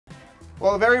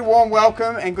Well, a very warm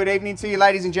welcome and good evening to you,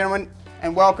 ladies and gentlemen,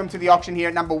 and welcome to the auction here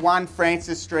at number 1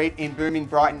 Francis Street in booming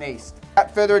Brighton East.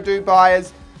 Without further ado,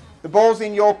 buyers, the ball's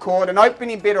in your court. An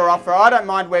opening bid or offer. I don't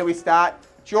mind where we start.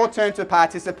 It's your turn to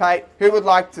participate. Who would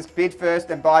like to bid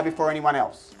first and buy before anyone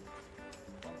else?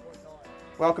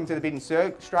 Welcome to the bidding,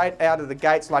 sir. Straight out of the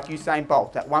gates like Usain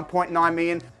Bolt at 1.9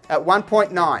 million, at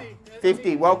 1.9.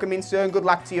 50. Welcome in, sir, and good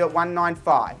luck to you at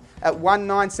 195. At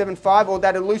 1975, or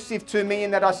that elusive 2 million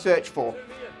that I searched for.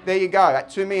 There you go, at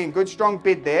 2 million. Good strong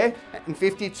bid there. And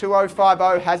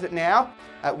 502050 has it now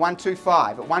at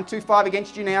 125. At 125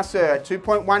 against you now, sir. At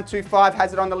 2.125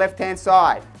 has it on the left-hand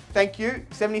side. Thank you.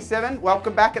 77,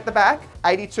 welcome back at the back.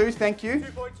 82, thank you.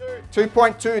 2.2.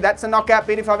 2.2, that's a knockout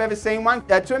bid if I've ever seen one.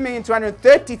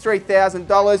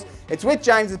 $2,233,000. It's with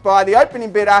James's buy, the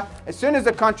opening bidder. As soon as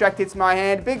the contract hits my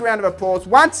hand, big round of applause.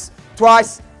 Once,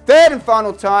 twice, third and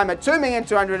final time at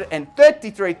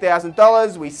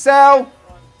 $2,233,000. We sell.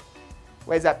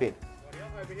 Where's that bid?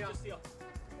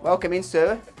 Welcome in,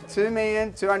 sir.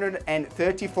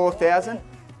 $2,234,000.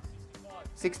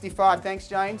 65, thanks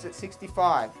James, at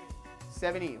 65.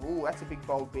 70, ooh, that's a big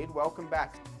bold bid. Welcome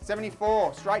back.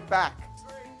 74, straight back.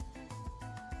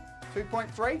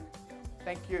 2.3,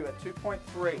 thank you, at 2.3.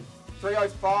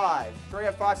 305,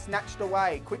 305 snatched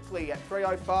away quickly at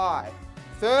 305.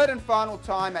 Third and final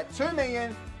time at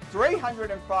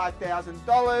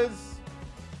 $2,305,000.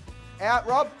 Out,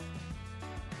 Rob.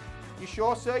 You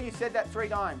sure, sir? You said that 3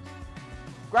 times.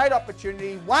 Great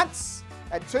opportunity. Once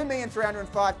at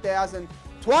 $2,305,000.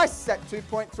 Twice at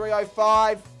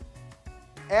 2.305.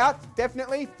 Out,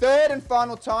 definitely. Third and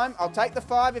final time. I'll take the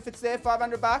 5 if it's there,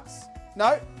 500 bucks.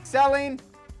 No, selling.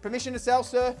 Permission to sell,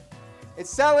 sir. It's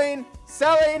selling,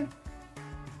 selling.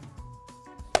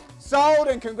 Sold,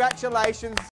 and congratulations.